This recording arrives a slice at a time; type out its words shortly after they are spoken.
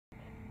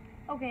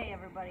Okay,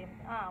 everybody,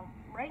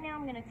 right now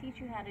I'm going to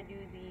teach you how to do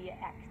the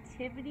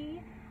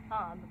activity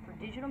for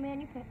digital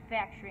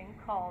manufacturing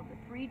called the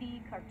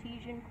 3D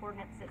Cartesian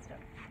coordinate system.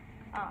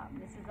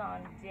 This is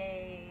on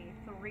day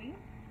 3,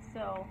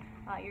 so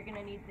you're going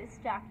to need this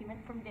document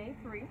from day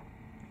 3.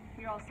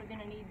 You're also going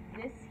to need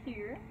this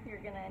here. You're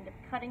going to end up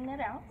cutting that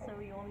out, so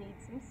you'll need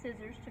some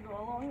scissors to go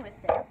along with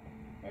that,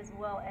 as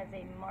well as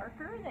a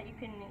marker that you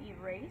can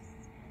erase,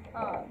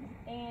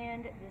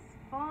 and this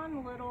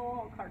fun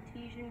little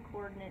Cartesian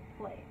coordinate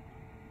plane.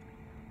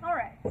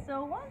 Alright,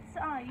 so once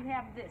you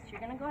have this,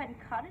 you're going to go ahead and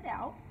cut it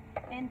out,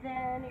 and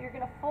then you're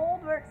going to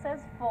fold where it says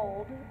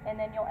fold, and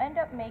then you'll end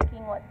up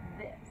making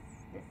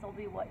this will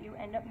be what you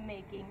end up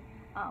making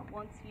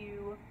once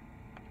you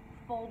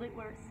fold it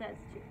where it says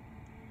to.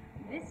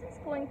 This is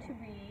going to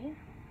be,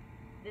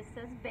 this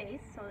says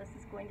base, so this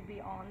is going to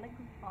be on the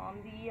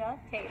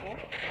table,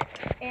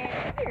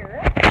 and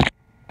here,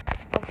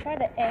 I'll try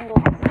to angle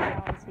this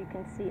down so you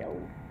can see a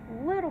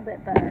little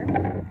bit better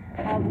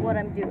of what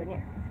I'm doing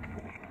here.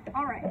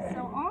 Alright,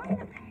 so on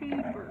the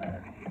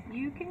paper,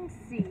 you can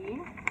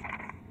see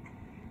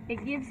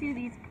it gives you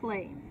these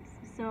planes.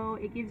 So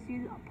it gives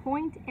you a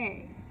point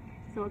A.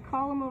 So a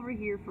column over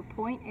here for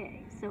point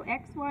A. So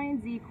X, Y,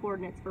 and Z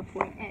coordinates for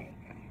point A.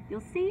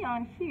 You'll see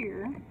on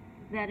here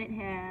that it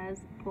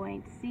has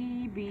point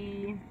C,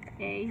 B,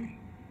 A,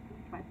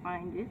 if I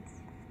find it,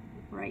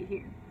 right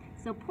here.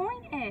 So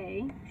point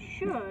A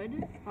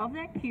should, of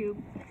that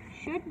cube,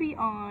 should be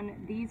on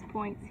these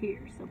points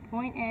here. So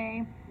point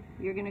A,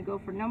 you're going to go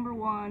for number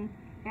 1,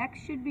 X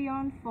should be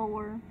on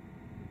 4,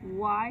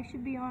 Y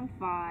should be on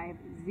 5,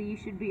 Z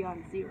should be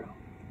on 0.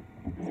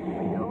 So if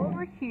we go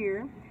over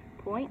here,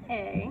 point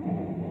A,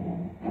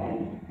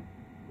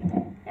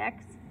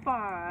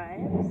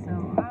 X5, so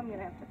I'm going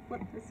to have to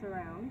flip this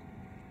around.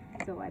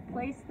 So I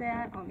place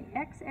that on the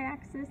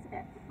X-axis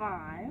at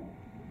 5.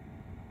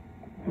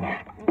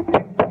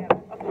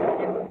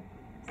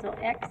 So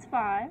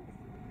X5,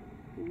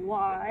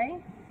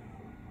 Y,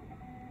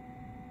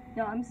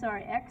 no, I'm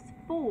sorry,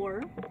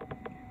 X4,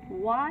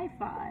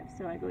 Y5.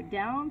 So I go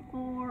down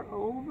 4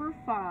 over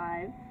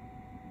 5,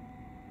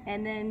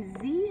 and then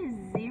Z is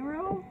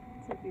 0.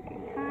 So if you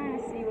can kind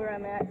of see where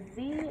I'm at,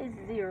 Z is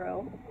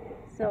 0.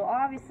 So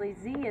obviously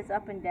Z is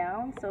up and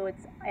down, so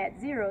it's at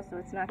 0, so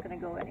it's not going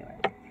to go anywhere.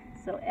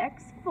 So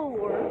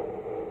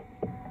X4,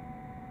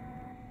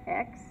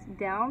 X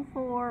down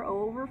 4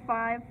 over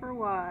 5 for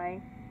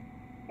Y,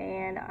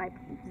 and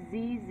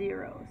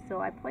Z0.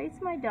 So I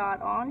place my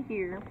dot on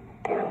here,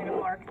 and I'm going to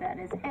mark that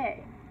as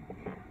A.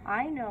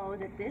 I know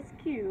that this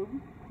cube,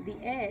 the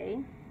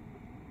A,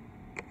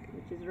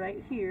 which is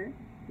right here,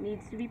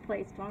 needs to be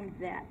placed on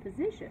that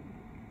position.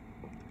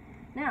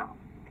 Now,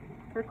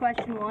 for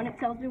question 1, it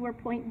tells me where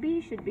point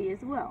B should be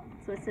as well.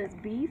 So it says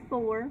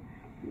B4,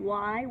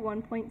 Y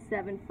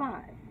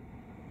 1.75.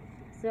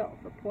 So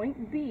for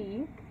point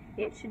B,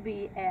 it should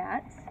be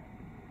at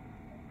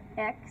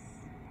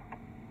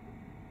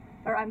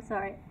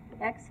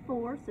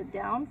X4, so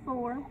down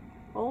 4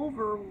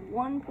 over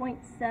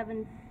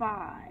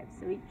 1.75.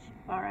 So each,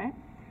 alright,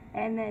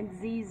 and then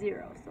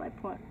Z0. So I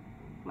put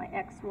my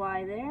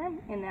XY there,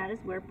 and that is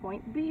where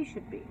point B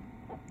should be.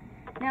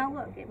 Now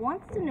look, it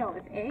wants to know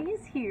if A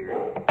is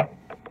here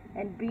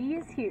and B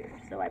is here.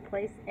 So I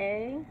place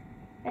A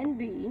and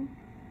B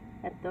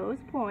at those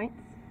points.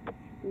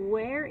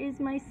 Where is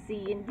my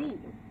C and D?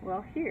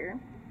 Well, here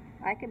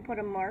I can put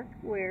a mark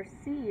where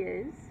C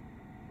is,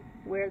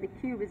 where the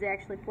cube is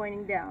actually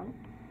pointing down,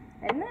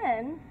 and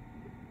then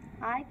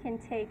I can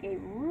take a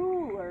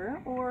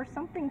ruler or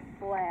something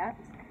flat,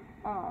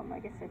 I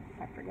guess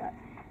I forgot,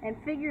 and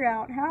figure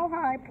out how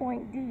high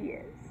point D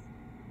is.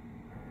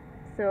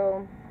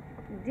 So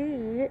D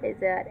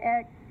is at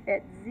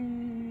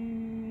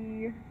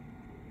Z3.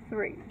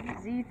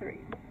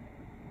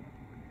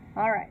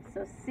 Alright,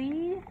 so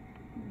C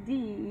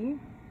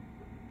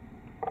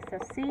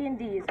and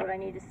D is what I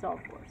need to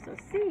solve for. So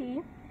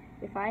C,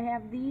 if I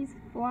have these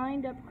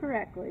lined up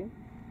correctly,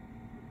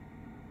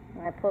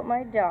 I put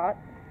my dot,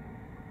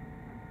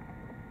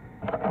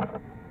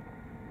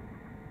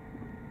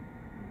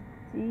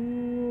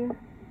 D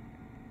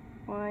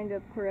lined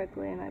up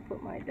correctly, and I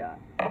put my dot.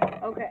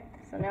 Okay,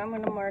 so now I'm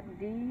going to mark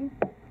D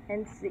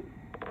and C.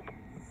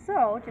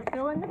 So to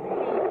fill in the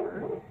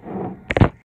paper,